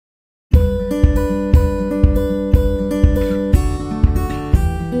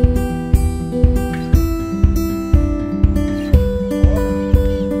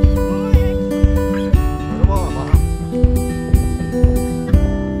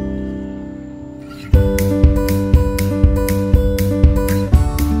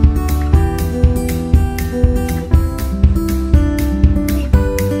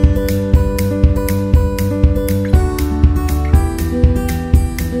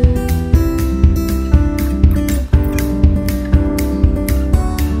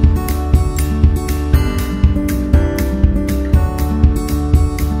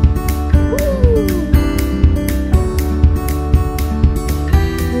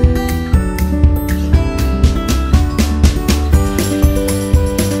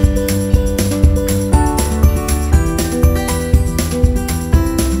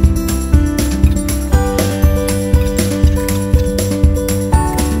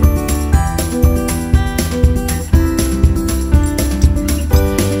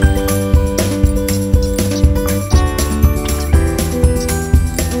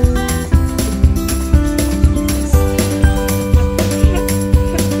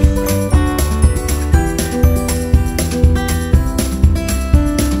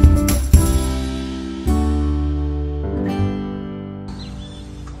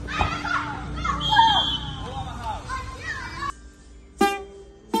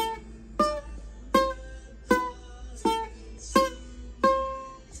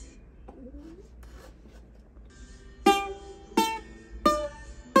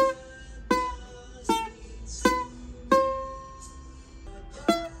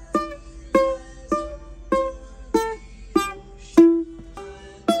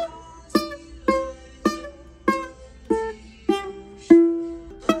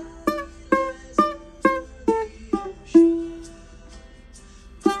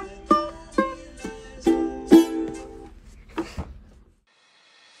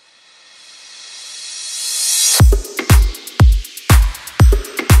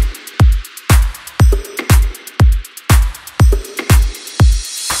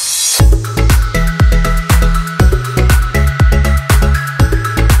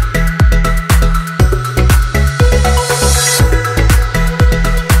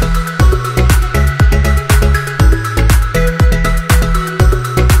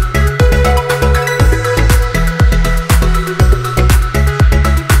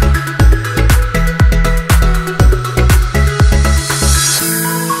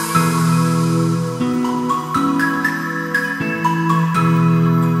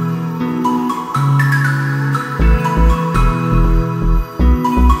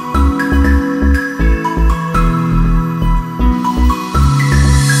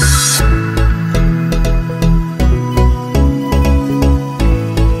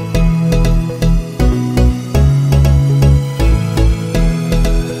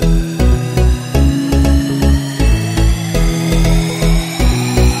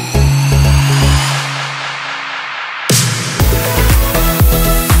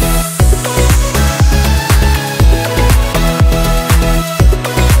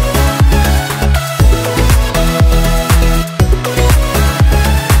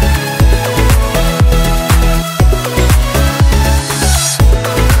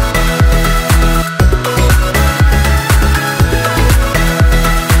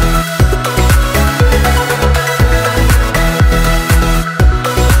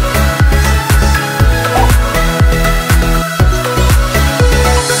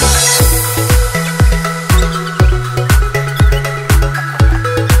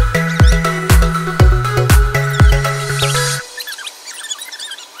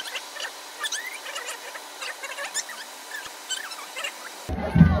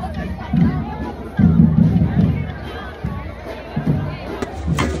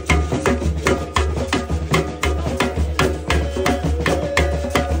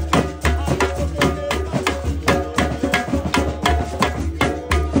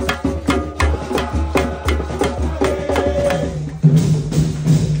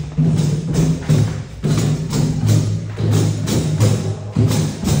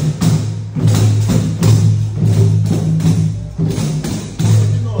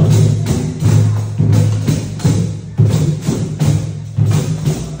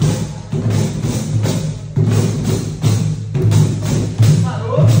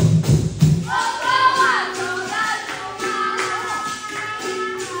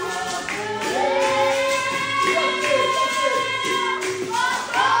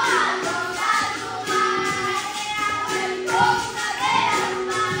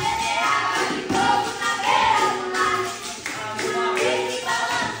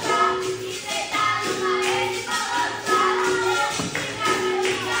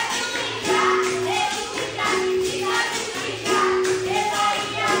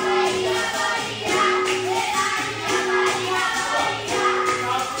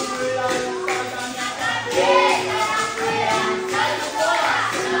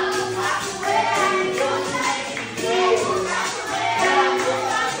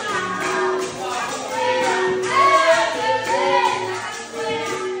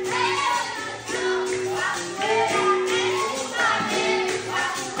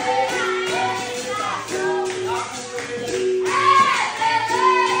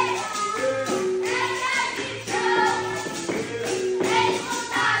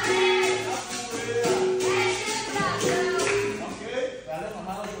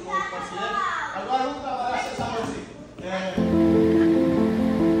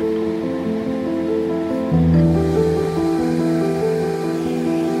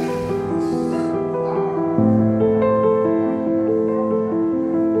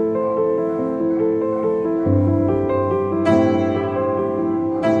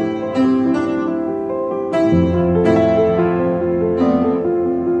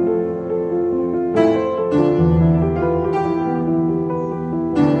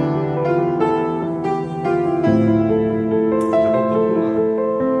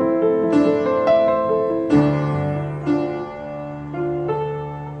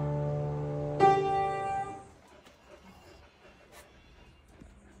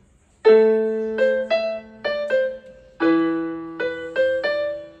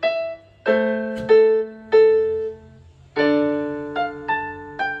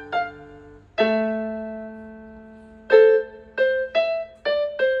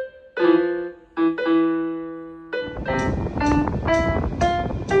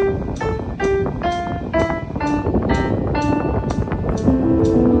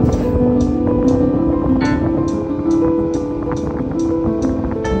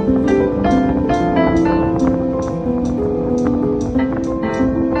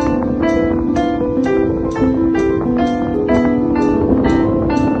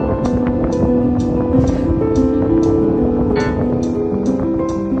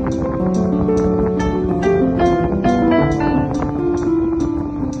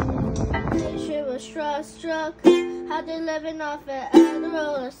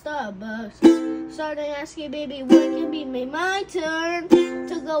roll at Starbucks. Started asking baby when can be made my turn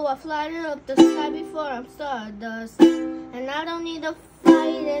to go off flying up the sky before I'm stardust. And I don't need a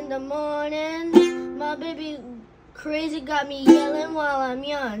fight in the morning. My baby crazy got me yelling while I'm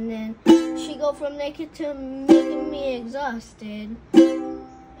yawning. She go from naked to making me exhausted.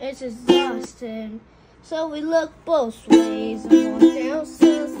 It's exhausting. So we look both ways and walk down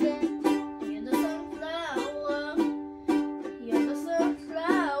Sunset. You're the sunflower. You're the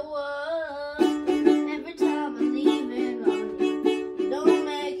sunflower. Every time I'm leaving on you, you don't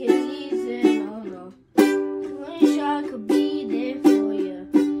make it easy, no, no. Wish I could be there for you.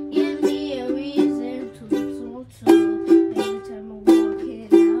 Give me a reason to look so true. Every time I'm walking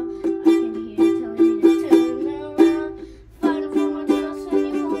out, I can hear you telling me to turn around. Fighting for my girl so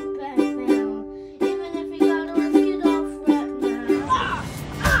you won't back down. Even if you gotta risk it off right now.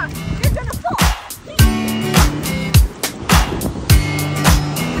 You're gonna fall!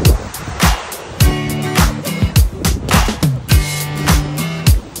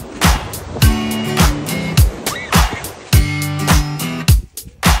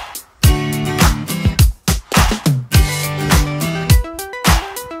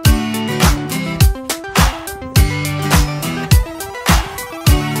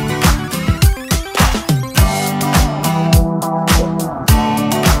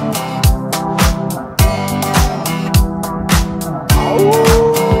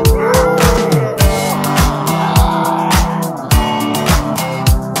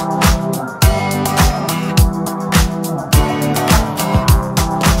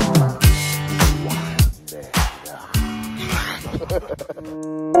 Ha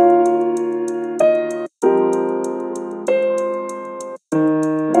ha ha.